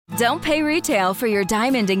Don't pay retail for your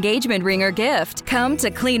diamond engagement ring or gift. Come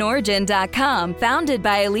to CleanOrigin.com. Founded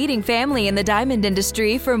by a leading family in the diamond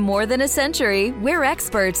industry for more than a century, we're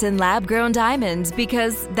experts in lab-grown diamonds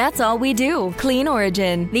because that's all we do. Clean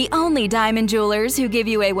Origin, the only diamond jewelers who give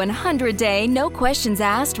you a 100-day, no questions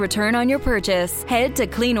asked return on your purchase. Head to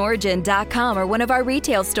CleanOrigin.com or one of our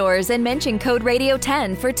retail stores and mention code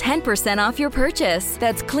Radio10 for 10% off your purchase.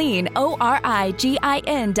 That's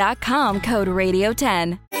CleanOrigin.com, code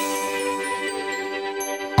Radio10.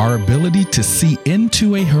 Our ability to see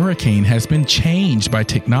into a hurricane has been changed by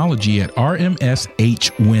technology at RMS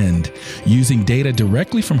H-Wind. Using data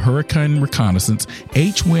directly from hurricane reconnaissance,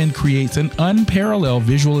 H-Wind creates an unparalleled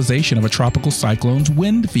visualization of a tropical cyclone's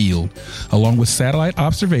wind field. Along with satellite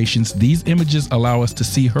observations, these images allow us to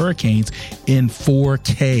see hurricanes in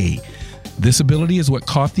 4K. This ability is what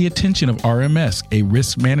caught the attention of RMS, a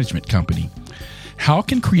risk management company. How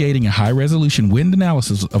can creating a high-resolution wind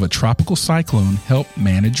analysis of a tropical cyclone help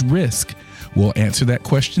manage risk? We'll answer that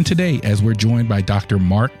question today as we're joined by Dr.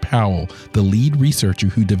 Mark Powell, the lead researcher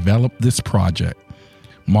who developed this project.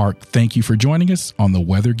 Mark, thank you for joining us on the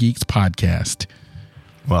Weather Geeks podcast.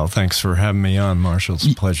 Well, thanks for having me on, Marshall. It's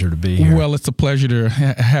a pleasure to be here. Well, it's a pleasure to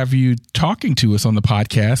have you talking to us on the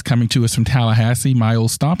podcast, coming to us from Tallahassee, my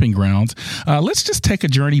old stomping grounds. Let's just take a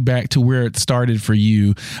journey back to where it started for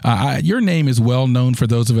you. Your name is well known for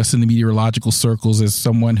those of us in the meteorological circles as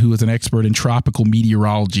someone who is an expert in tropical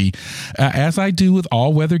meteorology. As I do with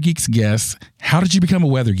all Weather Geeks guests, how did you become a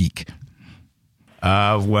weather geek?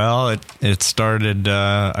 Well, it started,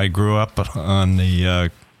 I grew up on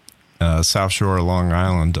the South Shore of Long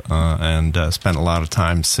Island and spent a lot of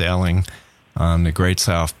time sailing on the Great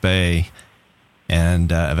South Bay,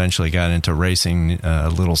 and eventually got into racing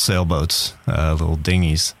little sailboats, little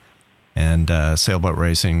dinghies. And sailboat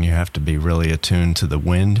racing, you have to be really attuned to the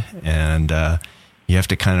wind, and you have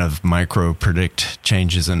to kind of micro-predict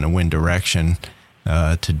changes in the wind direction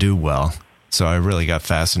to do well. So I really got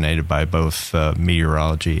fascinated by both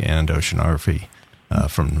meteorology and oceanography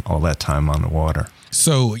from all that time on the water.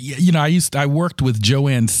 So, you know, I worked with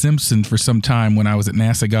Joanne Simpson for some time when I was at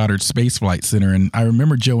NASA Goddard Space Flight Center. And I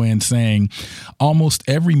remember Joanne saying almost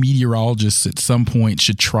every meteorologist at some point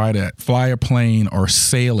should try to fly a plane or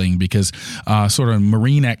sailing because sort of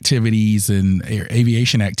marine activities and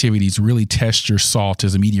aviation activities really test your salt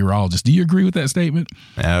as a meteorologist. Do you agree with that statement?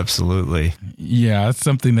 Absolutely. Yeah, that's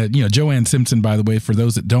something that, you know, Joanne Simpson, by the way, for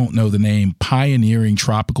those that don't know the name, pioneering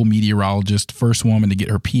tropical meteorologist, first woman to get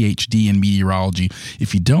her PhD in meteorology.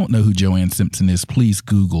 If you don't know who Joanne Simpson is, please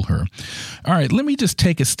Google her. All right, let me just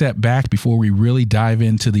take a step back before we really dive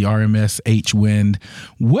into the RMS H-Wind.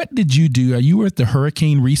 What did you do? You were at the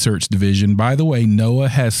Hurricane Research Division. By the way, NOAA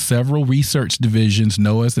has several research divisions.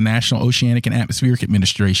 NOAA is the National Oceanic and Atmospheric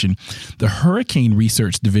Administration. The Hurricane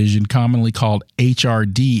Research Division, commonly called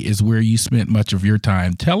HRD, is where you spent much of your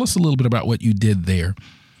time. Tell us a little bit about what you did there.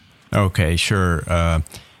 Okay, sure.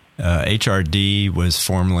 HRD was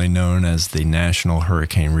formerly known as the National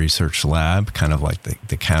Hurricane Research Lab, kind of like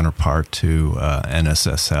the counterpart to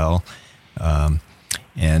NSSL,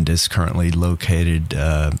 and is currently located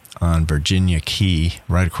on Virginia Key,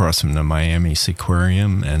 right across from the Miami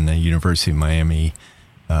Seaquarium and the University of Miami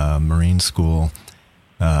Marine School,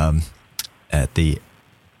 at the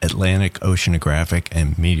Atlantic Oceanographic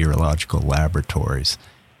and Meteorological Laboratories.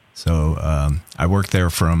 So I worked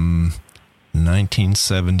there from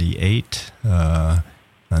 1978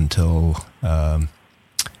 until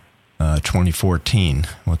 2014.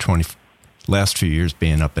 Well, last few years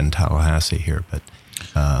being up in Tallahassee here, but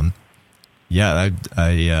they're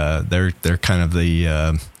kind of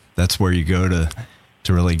the that's where you go to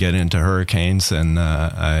really get into hurricanes. And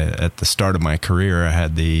at the start of my career, I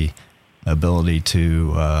had the ability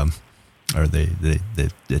to or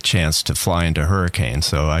the chance to fly into hurricanes.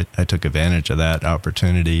 So I took advantage of that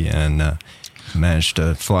opportunity and managed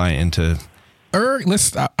to fly into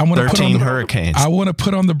 13 hurricanes. I want to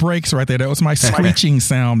put on the brakes right there. That was my screeching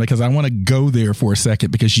sound because I want to go there for a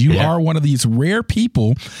second because you are one of these rare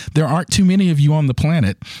people. There aren't too many of you on the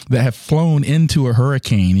planet that have flown into a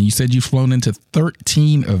hurricane. And you said you've flown into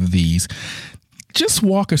 13 of these. Just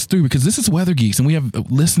walk us through, because this is Weather Geeks, and we have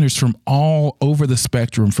listeners from all over the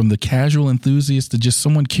spectrum, from the casual enthusiast to just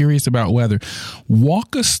someone curious about weather.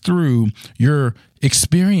 Walk us through your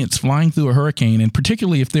experience flying through a hurricane, and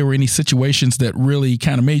particularly if there were any situations that really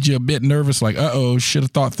kind of made you a bit nervous, like, should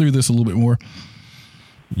have thought through this a little bit more.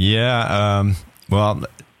 Yeah,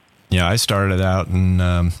 I started out in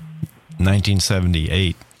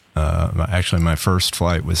 1978. Actually, my first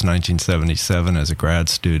flight was 1977 as a grad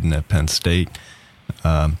student at Penn State.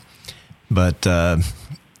 But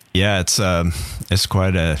Yeah, it's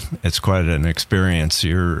quite an experience.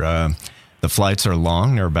 The flights are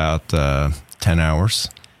long; they're about 10 hours.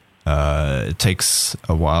 It takes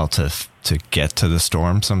a while to get to the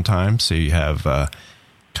storm sometimes, so you have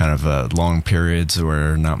kind of long periods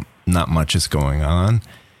where not much is going on,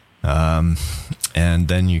 and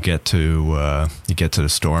then you get to the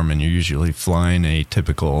storm, and you're usually flying a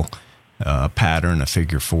typical pattern, a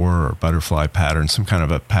figure 4 or butterfly pattern, some kind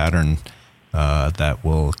of a pattern that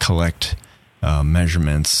will collect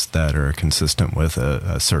measurements that are consistent with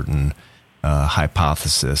a certain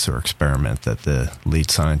hypothesis or experiment that the lead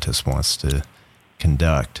scientist wants to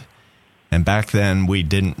conduct. And back then, we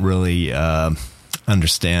didn't really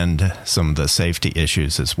understand some of the safety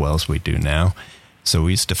issues as well as we do now. So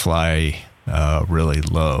we used to fly really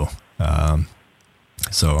low.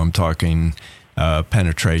 So I'm talking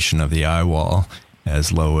penetration of the eye wall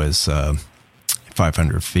as low as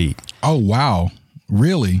 500 feet. Oh, wow.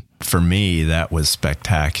 Really? For me, that was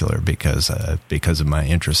spectacular because of my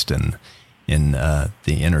interest in the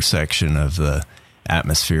intersection of the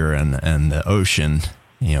atmosphere and the ocean,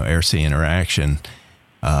 air-sea interaction.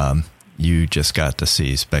 You just got to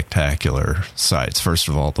see spectacular sights. First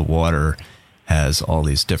of all, the water has all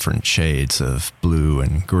these different shades of blue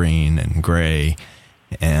and green and gray,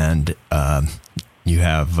 and you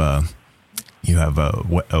have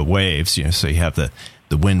waves. So you have the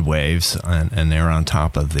wind waves, and they're on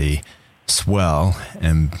top of the swell,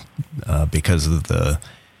 and because of the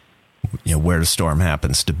where the storm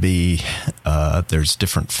happens to be, there's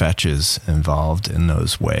different fetches involved in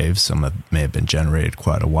those waves. Some may have been generated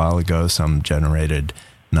quite a while ago, some generated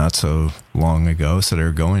not so long ago, so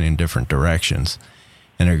they're going in different directions,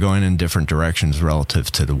 and they're going in different directions relative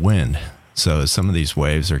to the wind. So some of these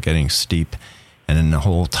waves are getting steep, and then the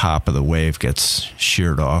whole top of the wave gets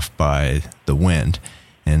sheared off by the wind,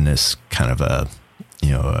 and this kind of a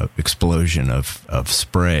explosion of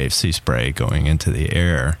spray, sea spray going into the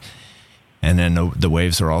air. And then the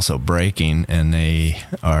waves are also breaking, and they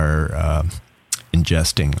are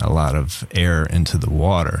ingesting a lot of air into the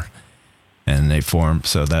water, and they form,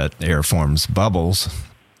 so that air forms bubbles,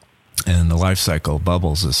 and the life cycle of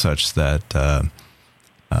bubbles is such that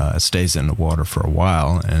it stays in the water for a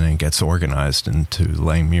while, and then gets organized into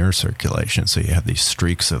Langmuir circulation. So you have these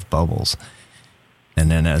streaks of bubbles, and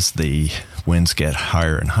then as the winds get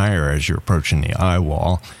higher and higher as you're approaching the eye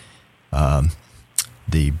wall,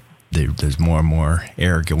 there's more and more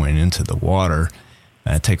air going into the water.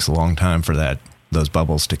 It takes a long time for those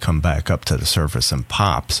bubbles to come back up to the surface and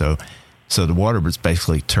pop. So the water is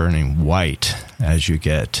basically turning white as you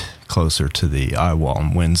get closer to the eye wall,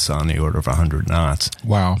 and winds on the order of 100 knots.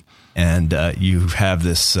 Wow. And you have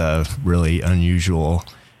this really unusual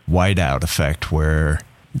whiteout effect where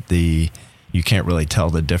you can't really tell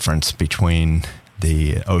the difference between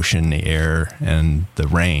the ocean, the air, and the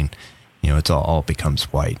rain. It all becomes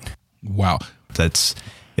white. Wow.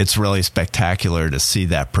 It's really spectacular to see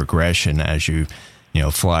that progression as you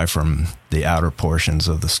fly from the outer portions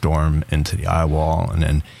of the storm into the eye wall, and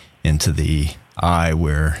then into the eye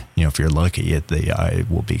where, if you're lucky, the eye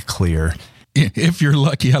will be clear. If you're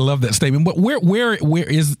lucky. I love that statement. But where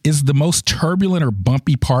is the most turbulent or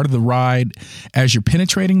bumpy part of the ride as you're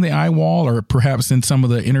penetrating the eye wall, or perhaps in some of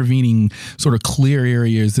the intervening sort of clear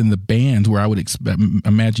areas in the bands where I would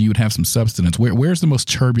imagine you would have some subsidence? Where's the most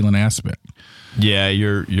turbulent aspect? Yeah,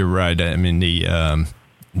 you're right. I mean,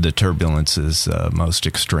 the turbulence is most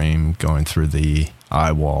extreme going through the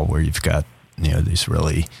eye wall, where you've got these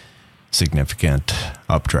really significant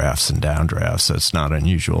updrafts and downdrafts. So it's not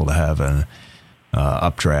unusual to have an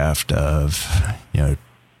updraft of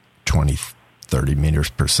 20, 30 meters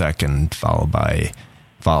per second,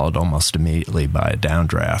 followed almost immediately by a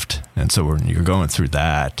downdraft. And so when you're going through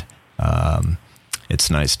that, it's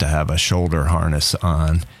nice to have a shoulder harness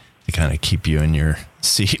on to kind of keep you in your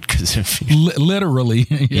seat, because if literally,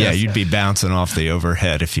 yes. Yeah, you'd be bouncing off the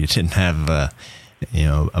overhead if you didn't have a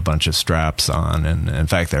bunch of straps on. And in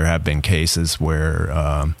fact, there have been cases where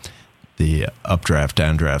the updraft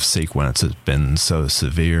downdraft sequence has been so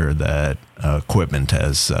severe that equipment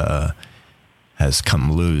has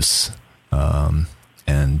come loose, and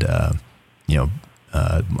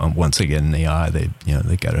once again in the eye, they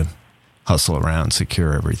got to hustle around,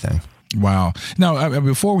 secure everything. Wow. Now,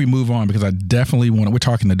 before we move on, because I definitely we're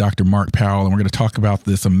talking to Dr. Mark Powell, and we're going to talk about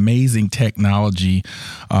this amazing technology,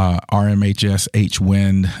 RMHS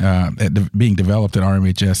H-Wind, being developed at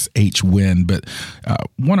RMHS H-Wind. But I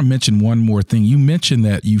want to mention one more thing. You mentioned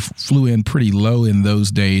that you flew in pretty low in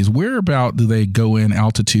those days. Whereabout do they go in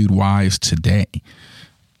altitude-wise today?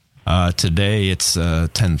 Today, it's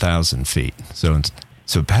 10,000 feet. So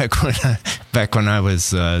So back when I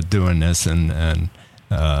was doing this, and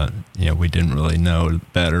we didn't really know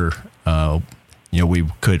better. We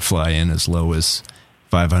could fly in as low as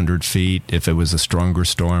 500 feet. If it was a stronger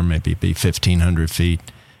storm, maybe be 1,500 feet.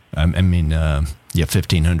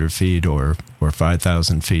 1,500 feet or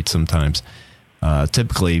 5,000 feet sometimes.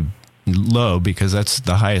 Typically low, because that's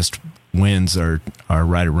the highest winds are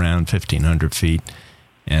right around 1,500 feet,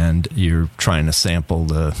 and you're trying to sample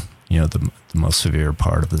the most severe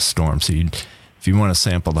part of the storm. So if you want to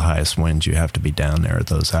sample the highest winds, you have to be down there at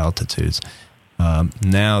those altitudes.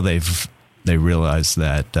 Now they realize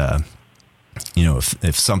that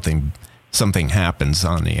if something happens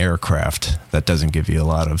on the aircraft, that doesn't give you a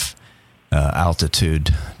lot of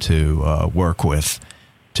altitude to work with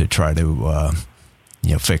to try to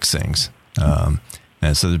fix things.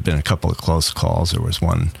 And so there've been a couple of close calls. There was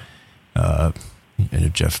one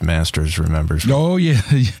Jeff Masters remembers. Oh yeah,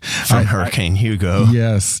 from Hurricane Hugo.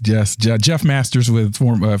 Yes. Jeff Masters,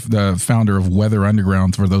 the founder of Weather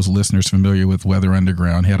Underground. For those listeners familiar with Weather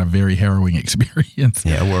Underground, had a very harrowing experience.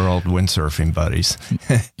 Yeah, we're old windsurfing buddies.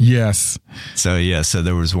 Yes. So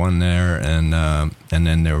there was one there, and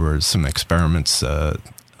then there were some experiments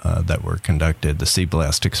that were conducted, the Sea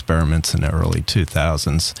Blast experiments in the early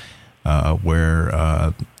 2000s,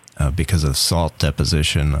 where because of salt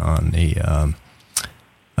deposition on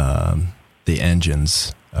the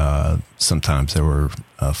engines, sometimes there were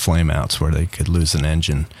flameouts where they could lose an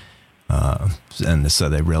engine, and so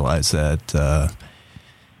they realized that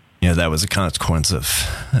that was a consequence of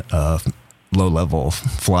low-level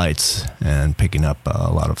flights and picking up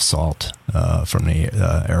a lot of salt from the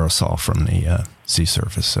aerosol from the sea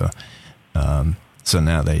surface. So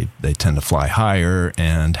now they tend to fly higher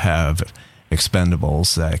and have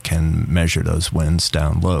expendables that can measure those winds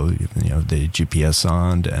down low. The GPS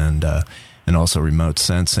sonde and also remote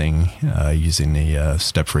sensing using the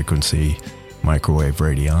step frequency microwave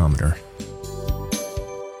radiometer.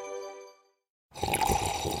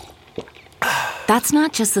 That's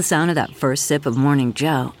not just the sound of that first sip of Morning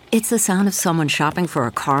Joe. It's the sound of someone shopping for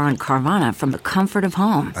a car on Carvana from the comfort of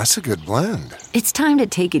home. That's a good blend. It's time to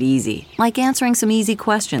take it easy, like answering some easy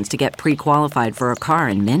questions to get pre-qualified for a car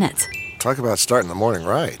in minutes. Talk about starting the morning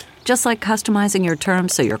right. Just like customizing your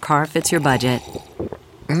terms so your car fits your budget.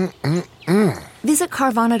 Visit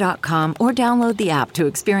Carvana.com or download the app to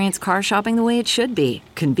experience car shopping the way it should be.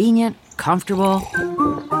 Convenient, comfortable.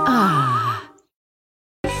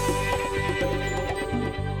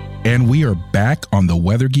 And we are back on the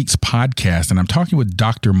Weather Geeks podcast, and I'm talking with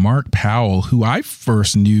Dr. Mark Powell, who I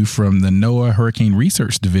first knew from the NOAA Hurricane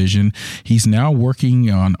Research Division. He's now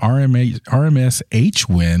working on RMS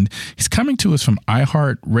H-Wind. He's coming to us from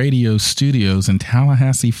iHeart Radio Studios in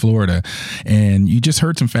Tallahassee, Florida. And you just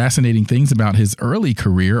heard some fascinating things about his early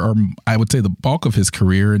career, or I would say the bulk of his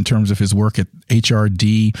career, in terms of his work at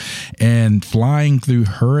HRD and flying through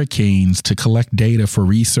hurricanes to collect data for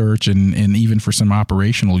research and even for some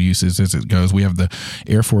operational uses as it goes. We have the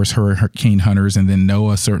Air Force Hurricane Hunters, and then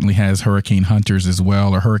NOAA certainly has Hurricane Hunters as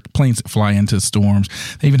well, or planes that fly into storms.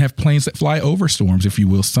 They even have planes that fly over storms, if you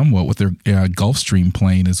will, somewhat, with their Gulfstream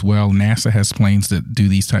plane as well. NASA has planes that do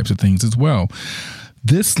these types of things as well.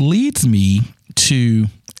 This leads me to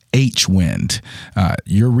H-Wind.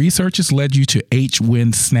 Your research has led you to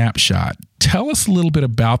H-Wind Snapshot. Tell us a little bit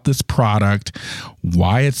about this product,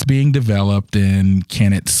 why it's being developed, and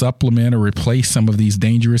can it supplement or replace some of these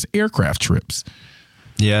dangerous aircraft trips?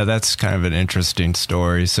 Yeah, that's kind of an interesting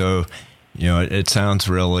story. So, it sounds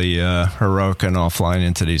really heroic and all flying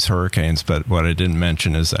into these hurricanes, but what I didn't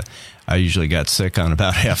mention is that I usually got sick on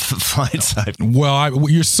about half the flights.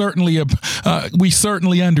 You're certainly we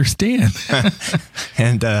certainly understand.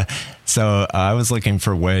 And so I was looking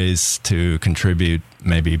for ways to contribute,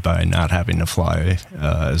 maybe by not having to fly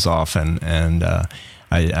as often. And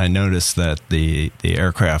I noticed that the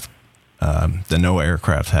aircraft, the NOAA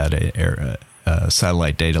aircraft, had a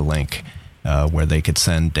satellite data link where they could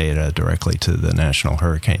send data directly to the National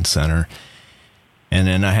Hurricane Center. And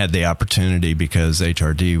then I had the opportunity, because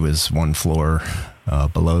HRD was one floor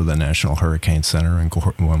below the National Hurricane Center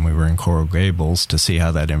when we were in Coral Gables, to see how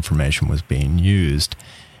that information was being used.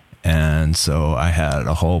 And so I had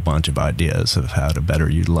a whole bunch of ideas of how to better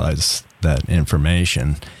utilize that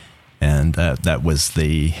information. And that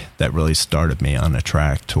really started me on a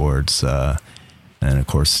track towards, and of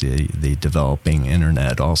course the developing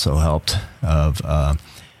internet also helped, of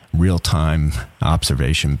real-time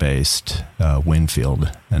observation-based wind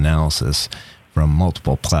field analysis from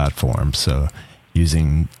multiple platforms. So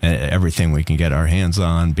using everything we can get our hands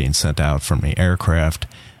on being sent out from the aircraft,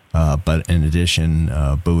 but in addition,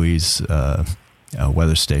 buoys,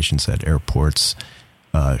 weather stations at airports,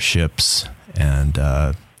 ships and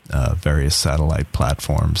various satellite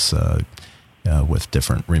platforms with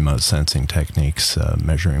different remote sensing techniques,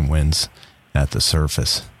 measuring winds at the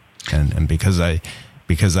surface. And because I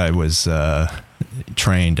was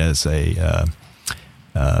trained as a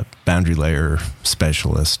boundary layer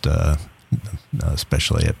specialist,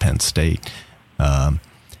 especially at Penn State, I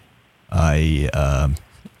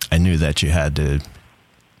knew that you had to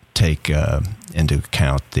take into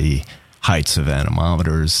account the heights of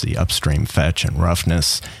anemometers, the upstream fetch and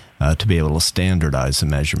roughness, to be able to standardize the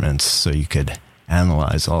measurements, so you could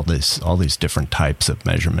analyze all these different types of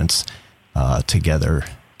measurements together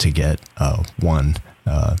to get one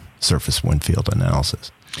surface wind field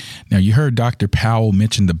analysis. Now, you heard Dr. Powell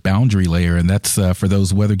mention the boundary layer, and that's for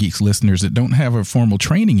those Weather Geeks listeners that don't have a formal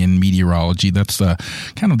training in meteorology. That's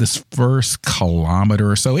kind of this first kilometer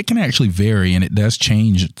or so. It can actually vary, and it does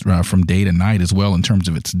change from day to night as well in terms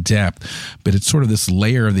of its depth. But it's sort of this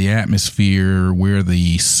layer of the atmosphere where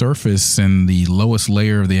the surface and the lowest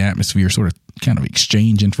layer of the atmosphere sort of kind of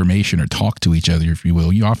exchange information or talk to each other, if you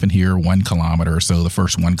will. You often hear 1 kilometer or so, the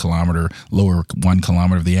first 1 kilometer, lower 1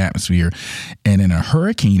 kilometer of the atmosphere. And in a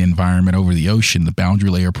hurricane environment over the ocean, the boundary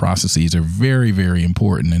layer processes are very, very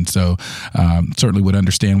important. And so certainly would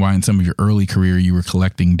understand why in some of your early career you were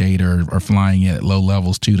collecting data or flying in at low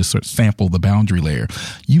levels too to sort of sample the boundary layer.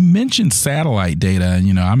 You mentioned satellite data,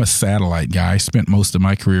 and I'm a satellite guy. I spent most of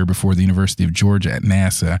my career before the University of Georgia at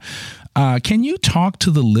NASA. Can you talk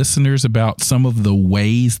to the listeners about some of the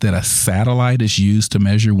ways that a satellite is used to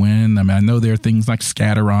measure wind? I mean, I know there are things like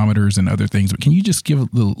scatterometers and other things, but can you just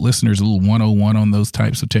give the listeners a little 101 on those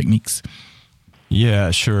types of techniques?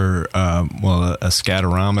 Yeah, sure. Well, a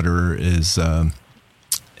scatterometer is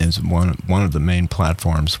one of the main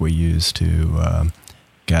platforms we use to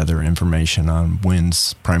gather information on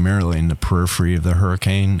winds, primarily in the periphery of the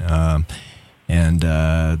hurricane. And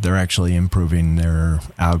they're actually improving their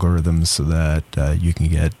algorithms so that you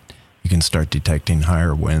can start detecting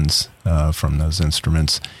higher winds from those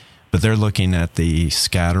instruments. But they're looking at the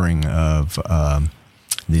scattering of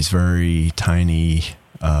these very tiny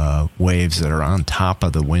waves that are on top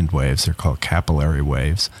of the wind waves. They're called capillary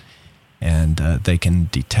waves, and they can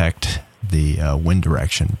detect the wind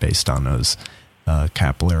direction based on those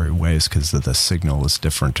capillary waves, because the signal is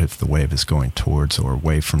different if the wave is going towards or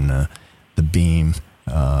away from the beam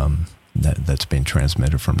that's being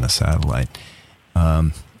transmitted from the satellite.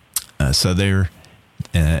 So they're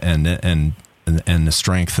and the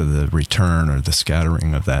strength of the return or the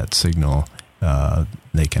scattering of that signal,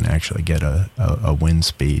 they can actually get a wind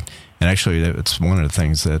speed. And actually, it's one of the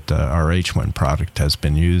things that our H-Wind product has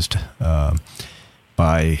been used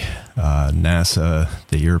by NASA,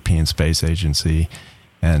 the European Space Agency,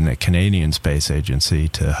 and the Canadian Space Agency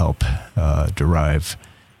to help derive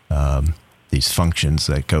these functions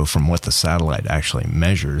that go from what the satellite actually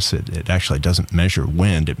measures. It actually doesn't measure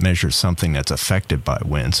wind. It measures something that's affected by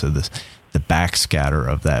wind. So the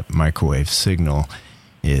backscatter of that microwave signal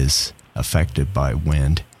is affected by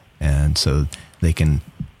wind. And so they can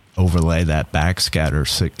overlay that backscatter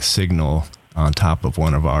signal on top of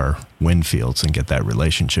one of our wind fields and get that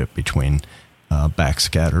relationship between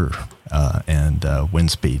backscatter and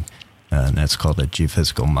wind speed. And that's called a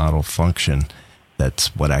geophysical model function.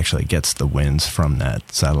 That's what actually gets the winds from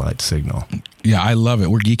that satellite signal. Yeah, I love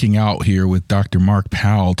it. We're geeking out here with Dr. Mark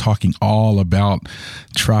Powell, talking all about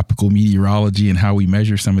tropical meteorology and how we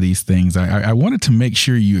measure some of these things. I wanted to make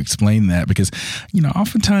sure you explain that because,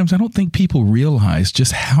 oftentimes I don't think people realize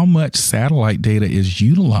just how much satellite data is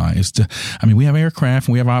utilized. I mean, we have aircraft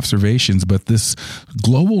and we have observations, but this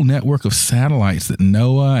global network of satellites that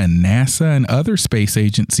NOAA and NASA and other space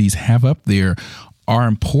agencies have up there are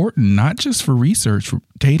important, not just for research, for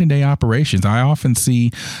day-to-day operations. I often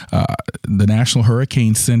see the National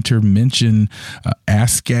Hurricane Center mention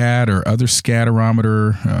ASCAT or other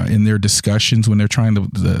scatterometer in their discussions when they're trying to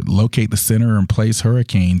locate the center and place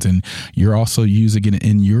hurricanes. And you're also using it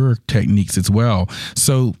in your techniques as well.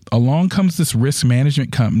 So along comes this risk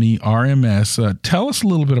management company, RMS. Tell us a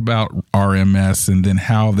little bit about RMS and then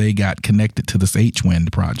how they got connected to this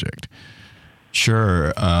H-Wind project.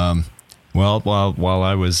 Sure. Well, while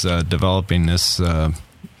I was developing this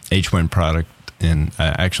H-Wind product in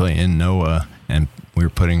NOAA, and we were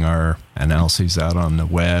putting our analyses out on the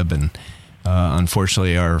web, and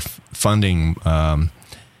unfortunately our funding at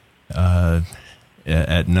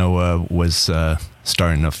NOAA was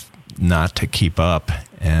starting to not to keep up,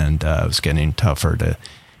 and it was getting tougher to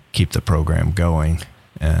keep the program going.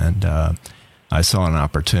 And I saw an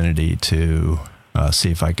opportunity to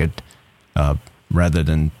see if I could rather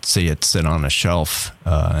than see it sit on a shelf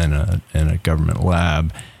in a government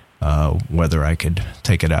lab, whether I could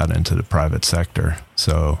take it out into the private sector.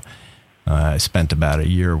 So I spent about a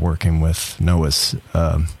year working with NOAA's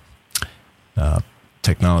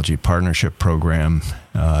technology partnership program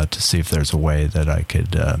to see if there's a way that I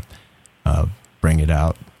could bring it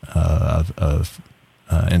out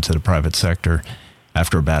into the private sector.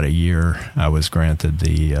 After about a year, I was granted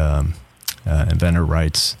the inventor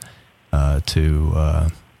rights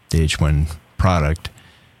to the H-Wind product,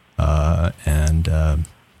 and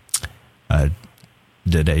I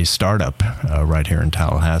did a startup right here in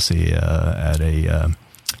Tallahassee at a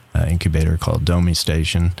incubator called Domi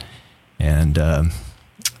Station, and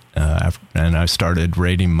I started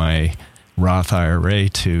rating my Roth IRA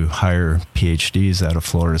to hire PhDs out of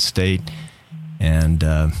Florida State, and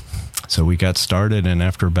so we got started. And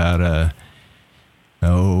after about a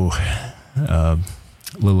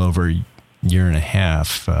little over a year and a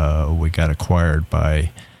half, we got acquired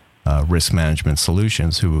by Risk Management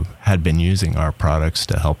Solutions, who had been using our products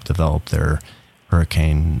to help develop their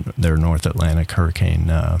North Atlantic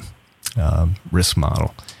hurricane risk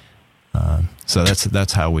model. So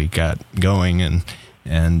that's how we got going,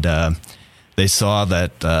 and they saw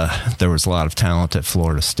that there was a lot of talent at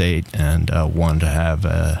Florida State, and wanted to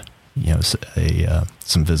have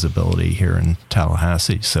some visibility here in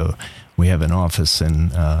Tallahassee. So we have an office in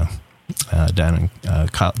down in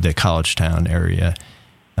the College Town area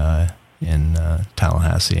in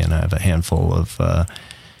Tallahassee, and I have a handful of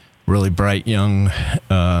really bright young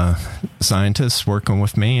scientists working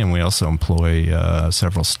with me, and we also employ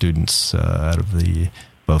several students out of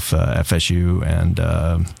both FSU and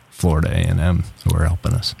Florida A&M who are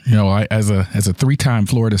helping us. As a 3-time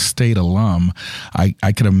Florida State alum,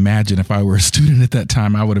 I could imagine if I were a student at that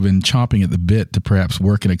time, I would have been chomping at the bit to perhaps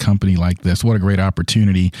work in a company like this. What a great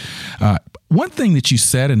opportunity. One thing that you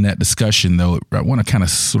said in that discussion, though, I want to kind of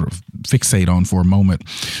sort of fixate on for a moment,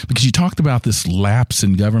 because you talked about this lapse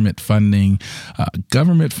in government funding.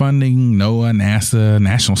 NOAA, NASA,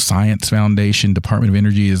 National Science Foundation, Department of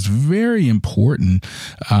Energy is very important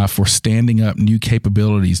for standing up new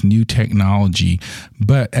capabilities, new technology.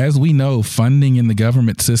 But as we know, funding in the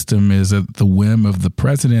government system is at the whim of the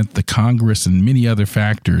president, the Congress, and many other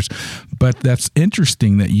factors. But that's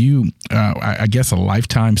interesting that you, I guess, a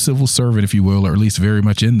lifetime civil servant, if you will, or at least very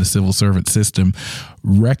much in the civil servant system,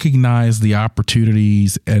 recognize the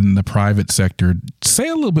opportunities in the private sector. Say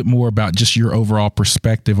a little bit more about just your overall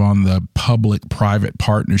perspective on the public-private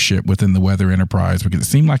partnership within the weather enterprise, because it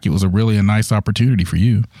seemed like it was a nice opportunity for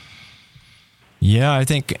you. Yeah, I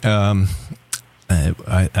think I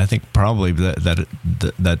think probably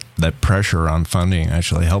that pressure on funding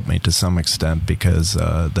actually helped me to some extent, because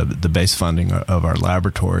the base funding of our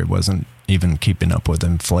laboratory wasn't even keeping up with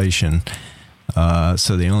inflation.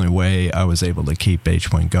 So the only way I was able to keep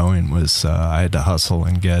H-Wind going was I had to hustle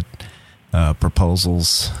and get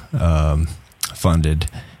proposals funded,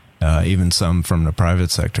 even some from the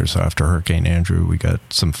private sector. So after Hurricane Andrew, we got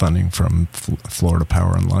some funding from Florida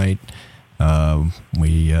Power and Light.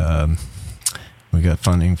 We got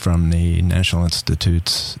funding from the National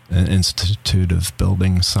Institute of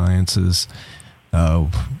Building Sciences. I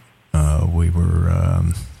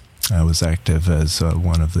was active as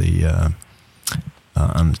one of the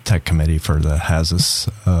on the tech committee for the HAZUS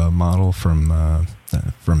model from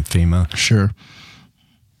FEMA. Sure.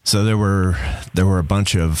 So there were a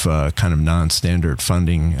bunch of kind of non-standard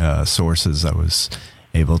funding sources I was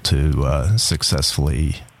able to successful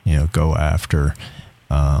go after.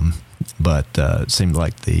 But it seemed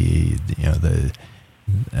like and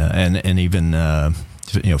even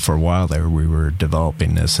for a while there, we were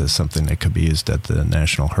developing this as something that could be used at the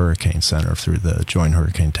National Hurricane Center through the Joint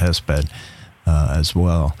Hurricane Testbed as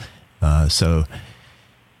well. So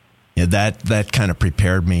that kind of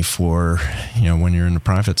prepared me for when you're in the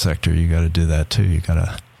private sector, you got to do that too. You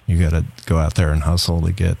got to go out there and hustle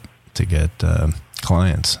to get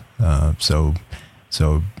clients. So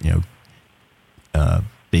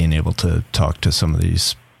being able to talk to some of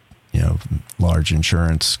these, large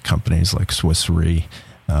insurance companies like Swiss Re,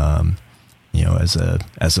 as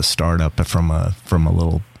a startup from a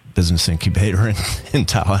little business incubator in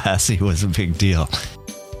Tallahassee was a big deal.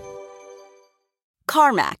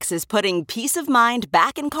 CarMax is putting peace of mind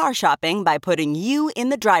back in car shopping by putting you in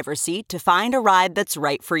the driver's seat to find a ride that's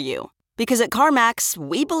right for you. Because at CarMax,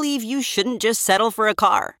 we believe you shouldn't just settle for a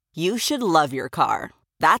car. You should love your car.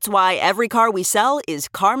 That's why every car we sell is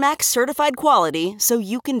CarMax certified quality, so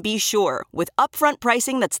you can be sure with upfront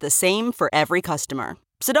pricing that's the same for every customer.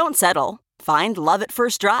 So don't settle. Find love at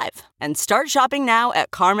first drive and start shopping now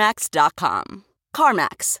at CarMax.com.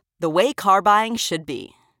 CarMax, the way car buying should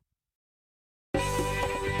be.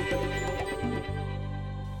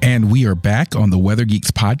 And we are back on the Weather Geeks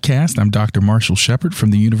podcast. I'm Dr. Marshall Shepard from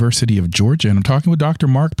the University of Georgia, and I'm talking with Dr.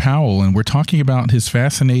 Mark Powell, and we're talking about his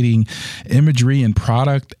fascinating imagery and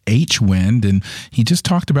product, H-Wind, and he just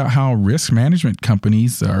talked about how risk management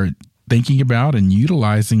companies are thinking about and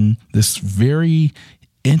utilizing this very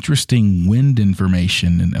interesting wind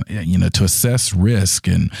information and to assess risk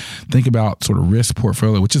and think about sort of risk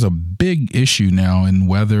portfolio, which is a big issue now in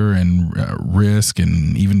weather and risk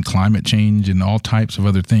and even climate change and all types of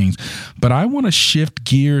other things. But I want to shift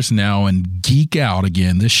gears now and geek out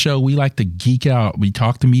again. This show, we like to geek out. We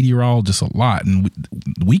talk to meteorologists a lot, and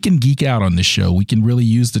we can geek out on this show. We can really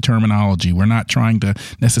use the terminology. We're not trying to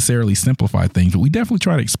necessarily simplify things, but we definitely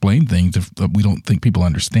try to explain things if we don't think people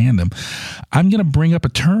understand them. I'm going to bring up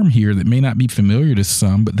a term here that may not be familiar to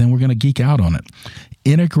some, but then we're going to geek out on it.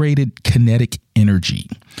 Integrated kinetic energy.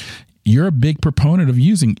 You're a big proponent of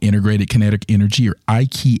using integrated kinetic energy, or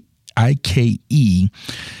IKE,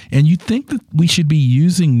 and you think that we should be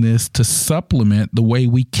using this to supplement the way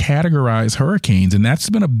we categorize hurricanes. And that's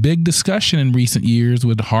been a big discussion in recent years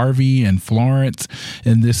with Harvey and Florence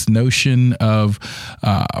and this notion of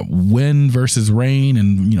wind versus rain.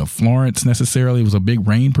 And, Florence necessarily was a big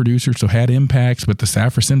rain producer, so had impacts, but the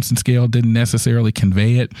Saffir-Simpson scale didn't necessarily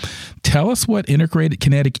convey it. Tell us what integrated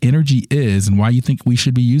kinetic energy is and why you think we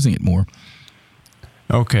should be using it more.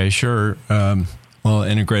 Okay, sure. Well,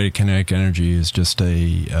 integrated kinetic energy is just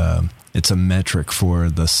it's a metric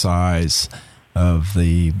for the size of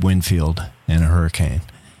the wind field in a hurricane.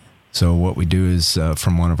 So what we do is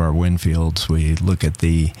from one of our wind fields, we look at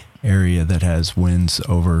the area that has winds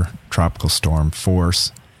over tropical storm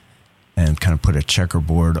force and kind of put a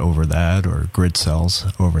checkerboard over that, or grid cells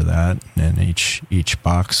over that. And in each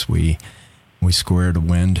box, we square the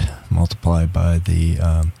wind multiplied by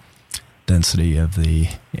the density of the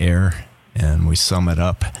air, and we sum it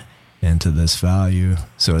up into this value.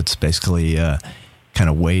 So it's basically kind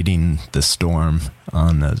of weighting the storm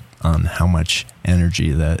on how much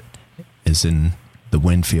energy that is in the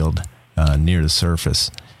wind field near the surface.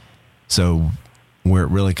 So where it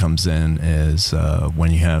really comes in is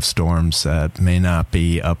when you have storms that may not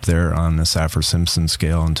be up there on the Saffir-Simpson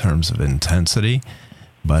scale in terms of intensity,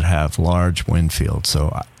 but have large wind fields.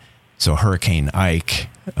 So Hurricane Ike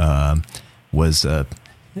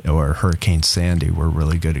or Hurricane Sandy were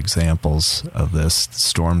really good examples of this.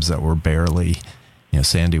 Storms that were barely,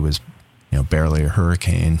 Sandy was, barely a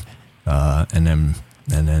hurricane, and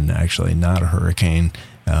then actually not a hurricane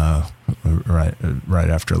right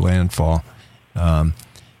after landfall,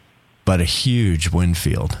 but a huge wind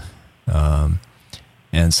field,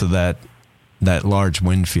 and so that large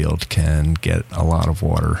wind field can get a lot of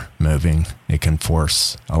water moving. It can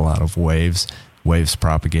force a lot of waves. Waves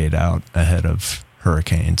propagate out ahead of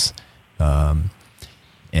hurricanes,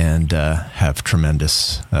 and have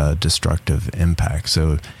tremendous destructive impact.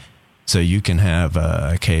 So you can have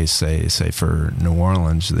a case, say for New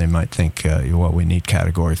Orleans, they might think, we need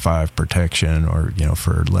Category 5 protection, or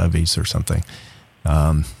for levees or something,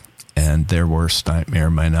 and their worst nightmare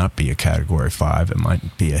might not be a Category 5. It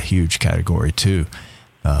might be a huge Category 2.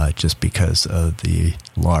 Just because of the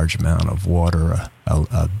large amount of water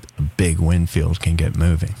a big wind field can get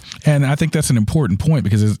moving. And I think that's an important point,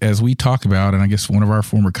 because as we talk about, and I guess one of our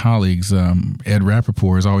former colleagues, Ed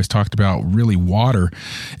Rappaport, has always talked about, really water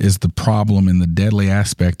is the problem and the deadly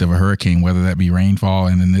aspect of a hurricane, whether that be rainfall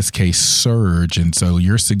and in this case surge. And so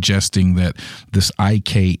you're suggesting that this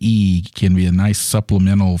IKE can be a nice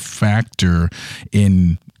supplemental factor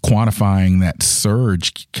in quantifying that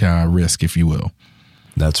surge risk, if you will.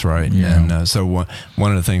 That's right. Yeah. And so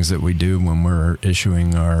one of the things that we do when we're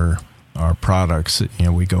issuing our products,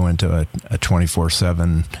 we go into a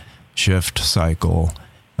 24/7 shift cycle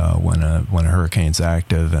when a hurricane's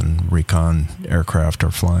active and recon aircraft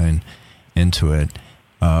are flying into it.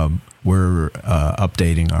 We're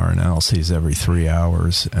updating our analyses every 3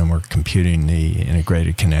 hours, and we're computing the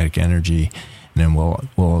integrated kinetic energy, and then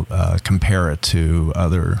we'll compare it to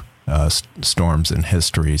other storms in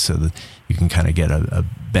history, so that you can kind of get a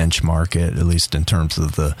benchmark at least in terms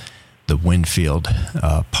of the wind field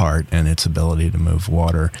part and its ability to move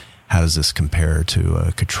water. How does this compare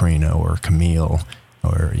to Katrina or Camille,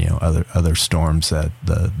 or other storms that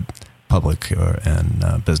the public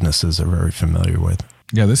and businesses are very familiar with?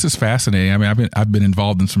 Yeah, this is fascinating. I mean, I've been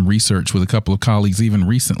involved in some research with a couple of colleagues even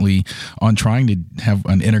recently on trying to have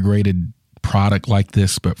an integrated product like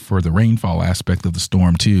this, but for the rainfall aspect of the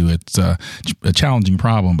storm too. It's a challenging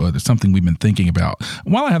problem, but it's something we've been thinking about.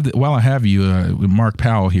 While I have you, Mark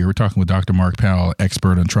Powell here, we're talking with Dr. Mark Powell,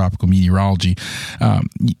 expert on tropical meteorology.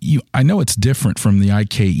 I know it's different from the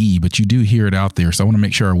IKE, but you do hear it out there. So I want to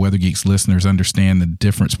make sure our Weather Geeks listeners understand the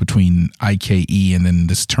difference between IKE and then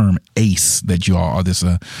this term ACE that you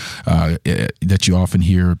often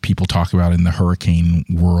hear people talk about in the hurricane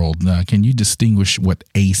world. Can you distinguish what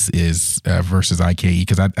ACE is versus IKE?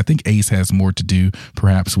 Because I think ACE has more to do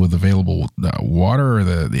perhaps with available water or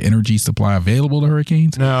the energy supply available to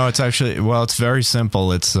hurricanes. No, it's actually, it's very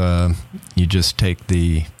simple. It's you just take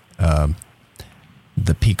the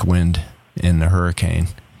peak wind in the hurricane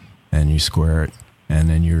and you square it, and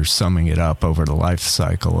then you're summing it up over the life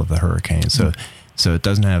cycle of the hurricane. So it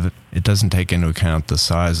doesn't take into account the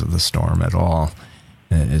size of the storm at all.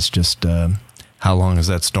 It's just how long has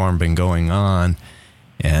that storm been going on,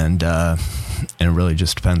 and it really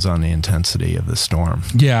just depends on the intensity of the storm.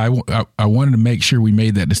 Yeah, I wanted to make sure we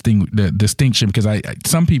made that distinction because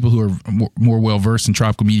some people who are more well versed in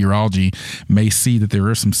tropical meteorology may see that there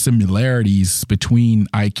are some similarities between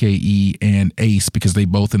IKE and ACE because they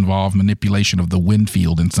both involve manipulation of the wind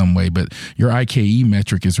field in some way. But your IKE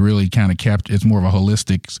metric is really kind of it's more of a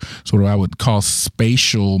holistic sort of, I would call,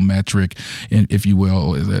 spatial metric, if you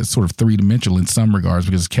will. It's sort of three-dimensional in some regards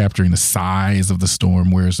because it's capturing the size of the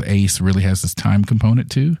storm, whereas ACE really has this time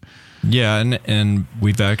component too. Yeah, and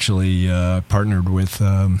we've actually partnered with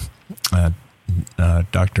Dr.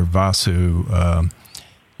 Vasu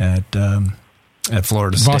at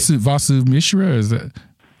Florida State. Vasu Mishra, is that?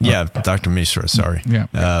 Yeah, Dr. Mishra. Sorry. Yeah.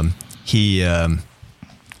 He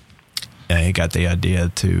got the idea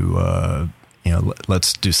to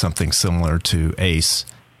let's do something similar to ACE,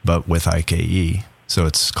 but with IKE. So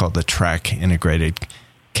it's called the Track Integrated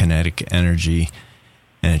Kinetic Energy.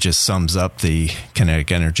 And it just sums up the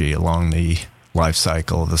kinetic energy along the life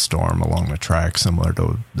cycle of the storm along the track, similar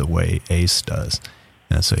to the way ACE does.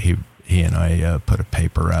 And so he and I put a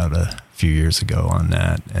paper out a few years ago on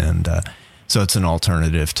that. And so it's an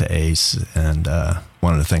alternative to ACE. And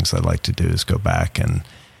one of the things I'd like to do is go back and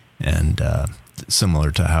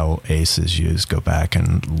similar to how ACE is used, go back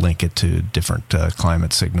and link it to different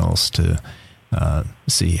climate signals to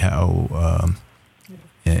see how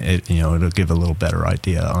it'll give a little better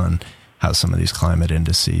idea on how some of these climate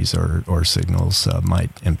indices or signals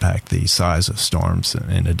might impact the size of storms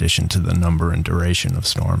in addition to the number and duration of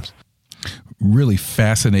storms. Really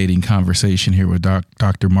fascinating conversation here with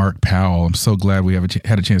Dr. Mark Powell. I'm so glad we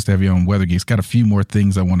had a chance to have you on Weather Geeks. Got a few more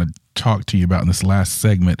things I want to talk to you about in this last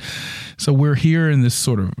segment. So we're here in this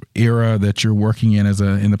sort of era that you're working in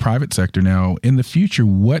in the private sector now. In the future,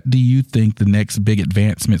 what do you think the next big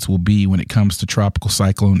advancements will be when it comes to tropical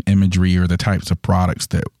cyclone imagery or the types of products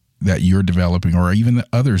that you're developing or even that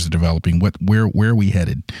others are developing? Where are we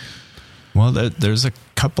headed? Well, there's a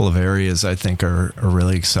couple of areas I think are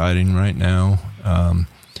really exciting right now.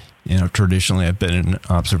 Traditionally I've been an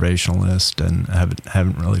observationalist and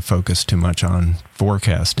haven't really focused too much on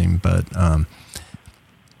forecasting. But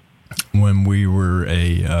when we were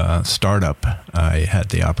a startup, I had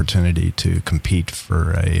the opportunity to compete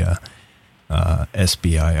for a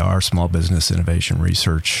SBIR, Small Business Innovation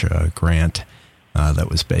Research grant that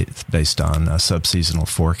was based on subseasonal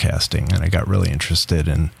forecasting, and I got really interested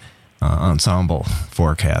in ensemble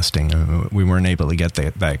forecasting. We weren't able to get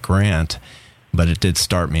that grant, but it did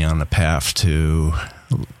start me on the path to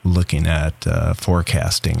looking at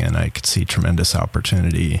forecasting, and I could see tremendous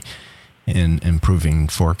opportunity in improving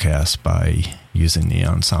forecasts by using the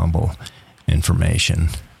ensemble information.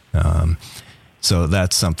 So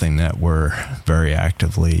that's something that we're very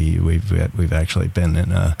actively. We've actually been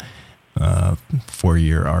in a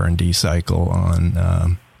 4-year R&D cycle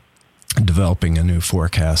on developing a new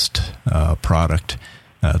forecast product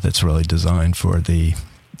that's really designed for the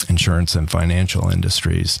insurance and financial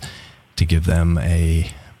industries to give them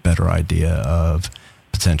a better idea of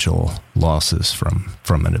potential losses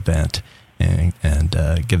from an event and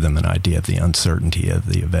give them an idea of the uncertainty of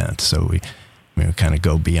the event. So we kind of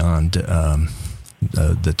go beyond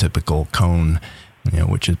the typical cone,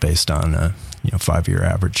 which is based on 5-year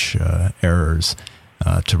average errors,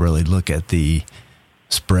 to really look at the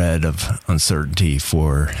spread of uncertainty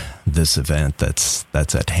for this event that's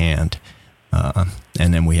at hand.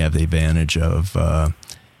 And then we have the advantage of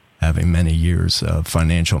having many years of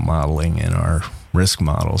financial modeling in our risk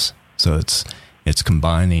models. So it's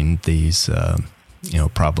combining these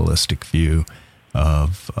probabilistic view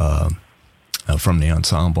of from the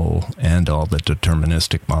ensemble and all the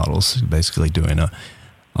deterministic models, basically doing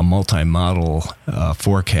a a multi-model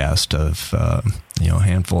forecast of a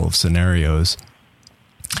handful of scenarios,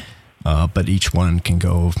 but each one can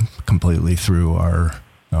go completely through our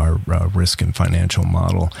risk and financial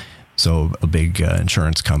model. So a big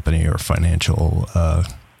insurance company or financial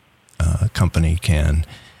company can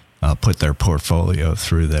put their portfolio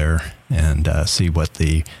through there and see what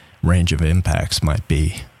the range of impacts might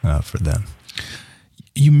be for them.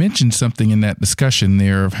 You mentioned something in that discussion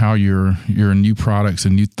there of how your new products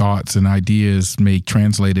and new thoughts and ideas may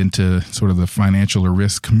translate into sort of the financial or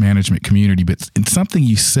risk management community. But in something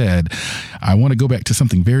you said, I want to go back to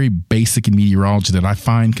something very basic in meteorology that I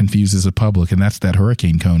find confuses the public, and that's that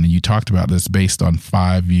hurricane cone. And you talked about this based on the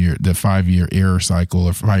 5-year error cycle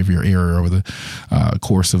or 5-year error over the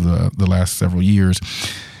course of the last several years.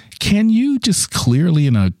 Can you just clearly,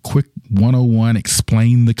 in a quick 101,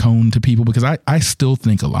 explain the cone to people? Because I still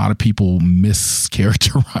think a lot of people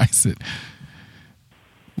mischaracterize it.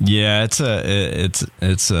 Yeah, it's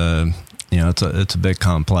a bit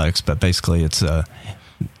complex, but basically it's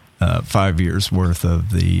 5 years worth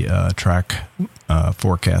of the track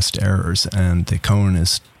forecast errors, and the cone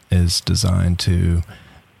is designed to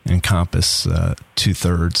encompass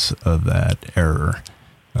 2/3 of that error.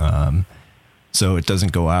 So it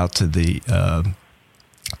doesn't go out to the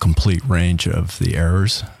complete range of the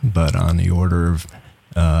errors, but on the order of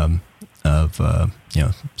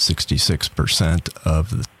 66%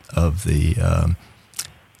 of the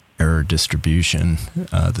error distribution,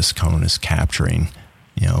 this cone is capturing.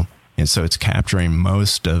 And so it's capturing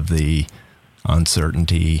most of the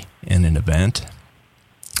uncertainty in an event.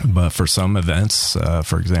 But for some events,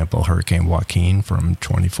 for example, Hurricane Joaquin from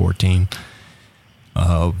 2014.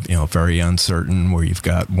 Very uncertain, where you've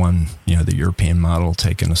got the European model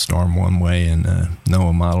taking a storm one way and the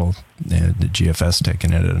NOAA model, the GFS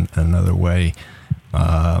taking it another way.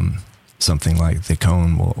 Something like the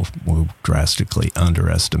cone will drastically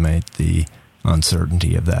underestimate the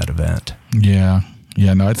uncertainty of that event. Yeah.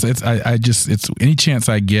 Yeah, no, it's any chance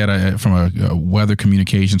I get from a weather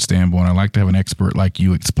communication standpoint, I like to have an expert like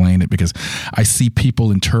you explain it, because I see people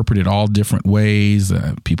interpret it all different ways.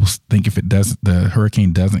 People think if the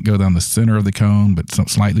hurricane doesn't go down the center of the cone, but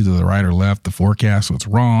slightly to the right or left, the forecast was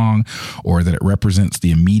wrong, or that it represents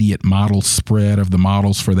the immediate model spread of the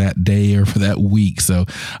models for that day or for that week. So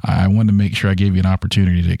I wanted to make sure I gave you an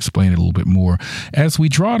opportunity to explain it a little bit more. As we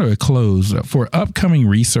draw to a close, for upcoming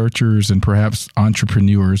researchers and perhaps entrepreneurs,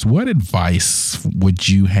 what advice would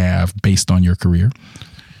you have based on your career?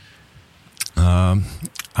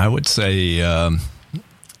 I would say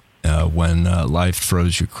when life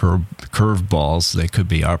throws you curveballs, they could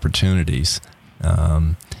be opportunities.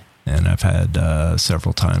 And I've had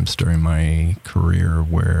several times during my career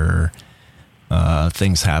where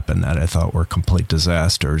things happened that I thought were complete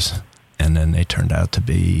disasters, and then they turned out to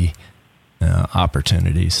be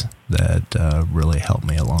opportunities that really helped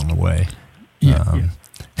me along the way. Yeah.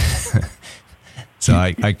 So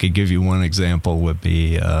I could give you one example would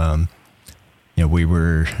be, we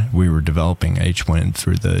were developing H-Wind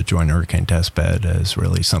through the Joint Hurricane Testbed as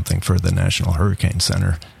really something for the National Hurricane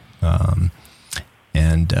Center.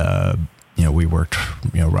 We worked,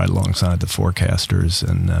 right alongside the forecasters,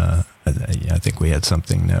 and I think we had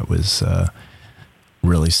something that was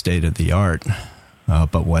really state of the art.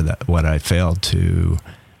 But what I failed to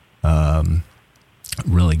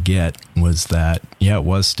really get was that, it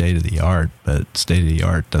was state of the art, but state of the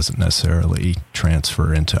art doesn't necessarily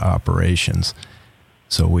transfer into operations.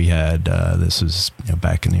 So we had, this was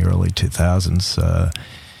back in the early 2000s,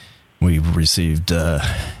 we received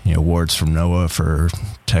awards from NOAA for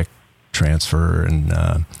tech transfer and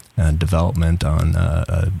development on,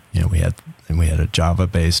 we had a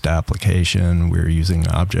Java-based application. We were using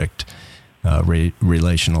object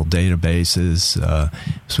relational databases.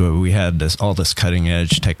 So we had all this cutting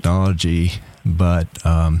edge technology, but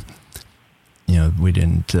we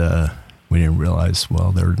didn't realize,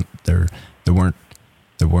 well, there weren't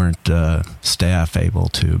staff able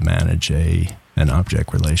to manage an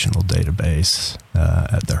object relational database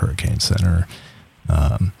at the Hurricane Center.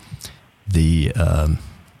 There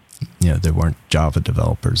weren't Java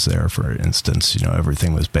developers there, for instance.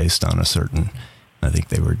 Everything was based on a certain, I think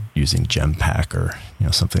they were using Genpack or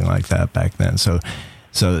something like that back then. So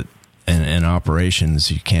in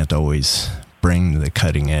operations, you can't always bring the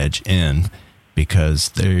cutting edge in, because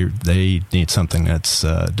they need something that's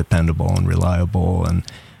dependable and reliable, and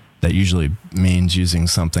that usually means using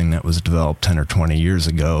something that was developed 10 or 20 years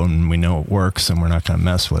ago, and we know it works, and we're not going to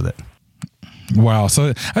mess with it. Wow.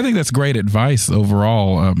 So I think that's great advice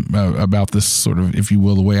overall about this sort of, if you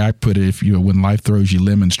will, the way I put it, when life throws you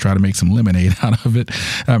lemons, try to make some lemonade out of it.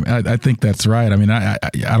 I think that's right. I mean, I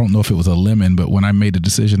don't know if it was a lemon, but when I made a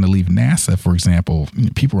decision to leave NASA, for example,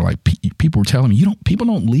 people were telling me, people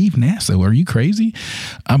don't leave NASA. Are you crazy?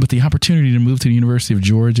 But the opportunity to move to the University of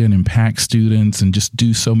Georgia and impact students and just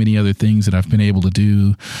do so many other things that I've been able to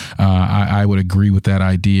do, I would agree with that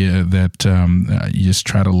idea that you just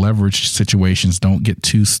try to leverage situations. Don't get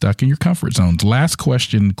too stuck in your comfort zones. Last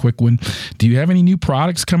question, quick one. Do you have any new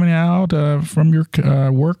products coming out from your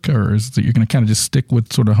work, or is it you're going to kind of just stick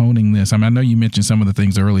with sort of honing this? I mean, I know you mentioned some of the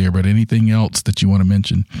things earlier, but anything else that you want to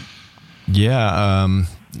mention? Yeah,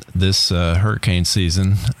 this hurricane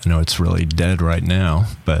season, I know it's really dead right now,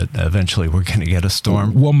 but eventually we're going to get a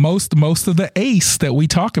storm. Well, most of the ACE that we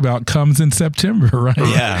talk about comes in September, right?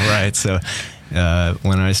 Yeah, right. So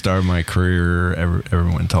when I started my career,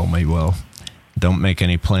 everyone told me, well, don't make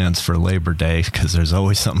any plans for Labor Day because there's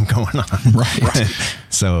always something going on. Right.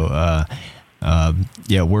 So,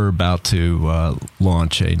 we're about to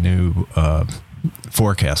launch a new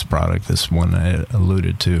forecast product, this one I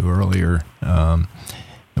alluded to earlier,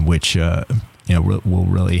 which will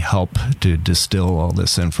really help to distill all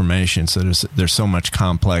this information. So there's so much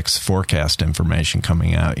complex forecast information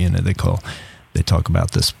coming out. They talk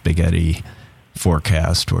about this Big Eddy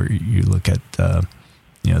forecast where you look at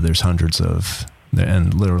there's hundreds of,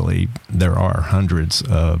 and literally there are hundreds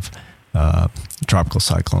of tropical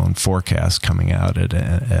cyclone forecasts coming out at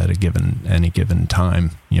any given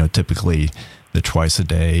time. Typically the twice a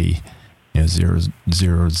day, 00Z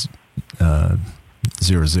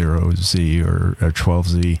or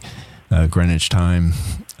 12Z Greenwich time.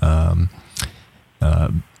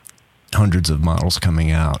 Hundreds of models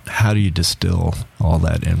coming out. How do you distill all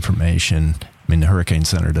that information? I mean, the Hurricane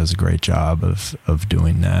Center does a great job of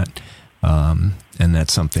doing that, and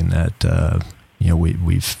that's something that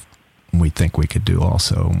we think we could do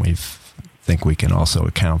also, and we think we can also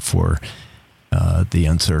account for the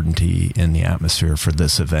uncertainty in the atmosphere for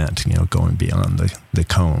this event. Going beyond the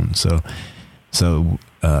cone. So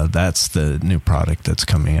that's the new product that's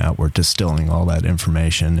coming out. We're distilling all that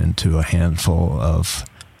information into a handful of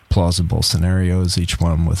plausible scenarios, each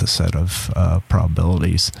one with a set of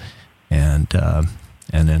probabilities, and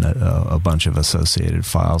then a bunch of associated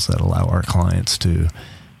files that allow our clients to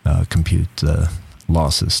compute the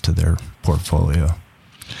losses to their portfolio.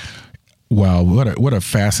 Wow, what a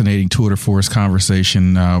fascinating tour de force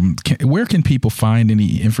conversation. Where can people find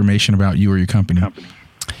any information about you or your company?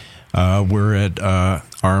 We're at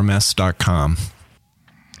rms.com.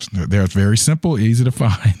 They're very simple, easy to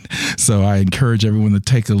find. So I encourage everyone to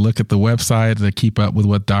take a look at the website to keep up with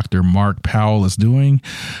what Dr. Mark Powell is doing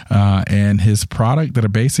and his product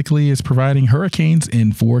that basically is providing hurricanes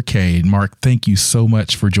in 4K. Mark, thank you so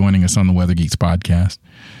much for joining us on the Weather Geeks podcast.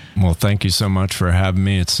 Well, thank you so much for having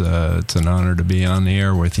me. It's an honor to be on the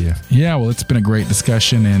air with you. Yeah, well, it's been a great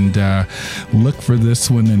discussion, and look for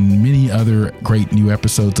this one and many other great new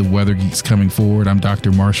episodes of Weather Geeks coming forward. I'm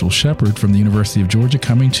Dr. Marshall Shepard from the University of Georgia,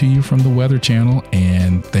 coming to you from the Weather Channel,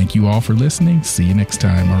 and thank you all for listening. See you next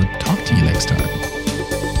time, or talk to you next time.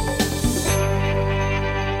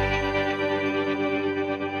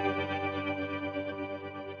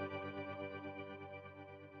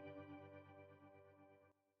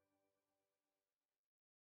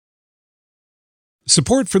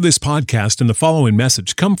 Support for this podcast and the following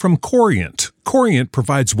message come from Corient. Corient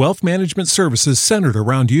provides wealth management services centered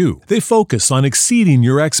around you. They focus on exceeding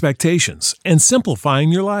your expectations and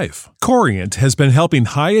simplifying your life. Corient has been helping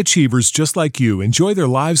high achievers just like you enjoy their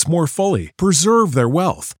lives more fully, preserve their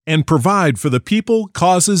wealth, and provide for the people,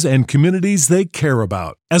 causes, and communities they care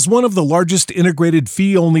about. As one of the largest integrated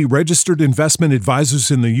fee-only registered investment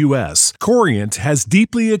advisors in the U.S., Corient has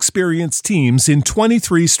deeply experienced teams in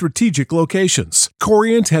 23 strategic locations.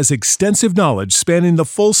 Corient has extensive knowledge spanning the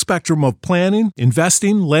full spectrum of planning,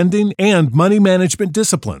 investing, lending, and money management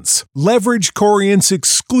disciplines. Leverage Corient's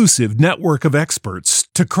exclusive network of experts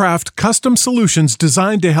to craft custom solutions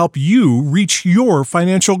designed to help you reach your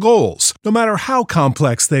financial goals, no matter how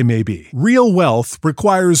complex they may be. Real wealth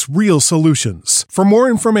requires real solutions. For more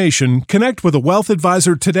information, connect with a wealth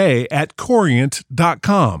advisor today at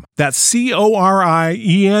Corient.com. That's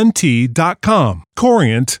Corient.com.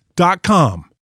 Corient.com.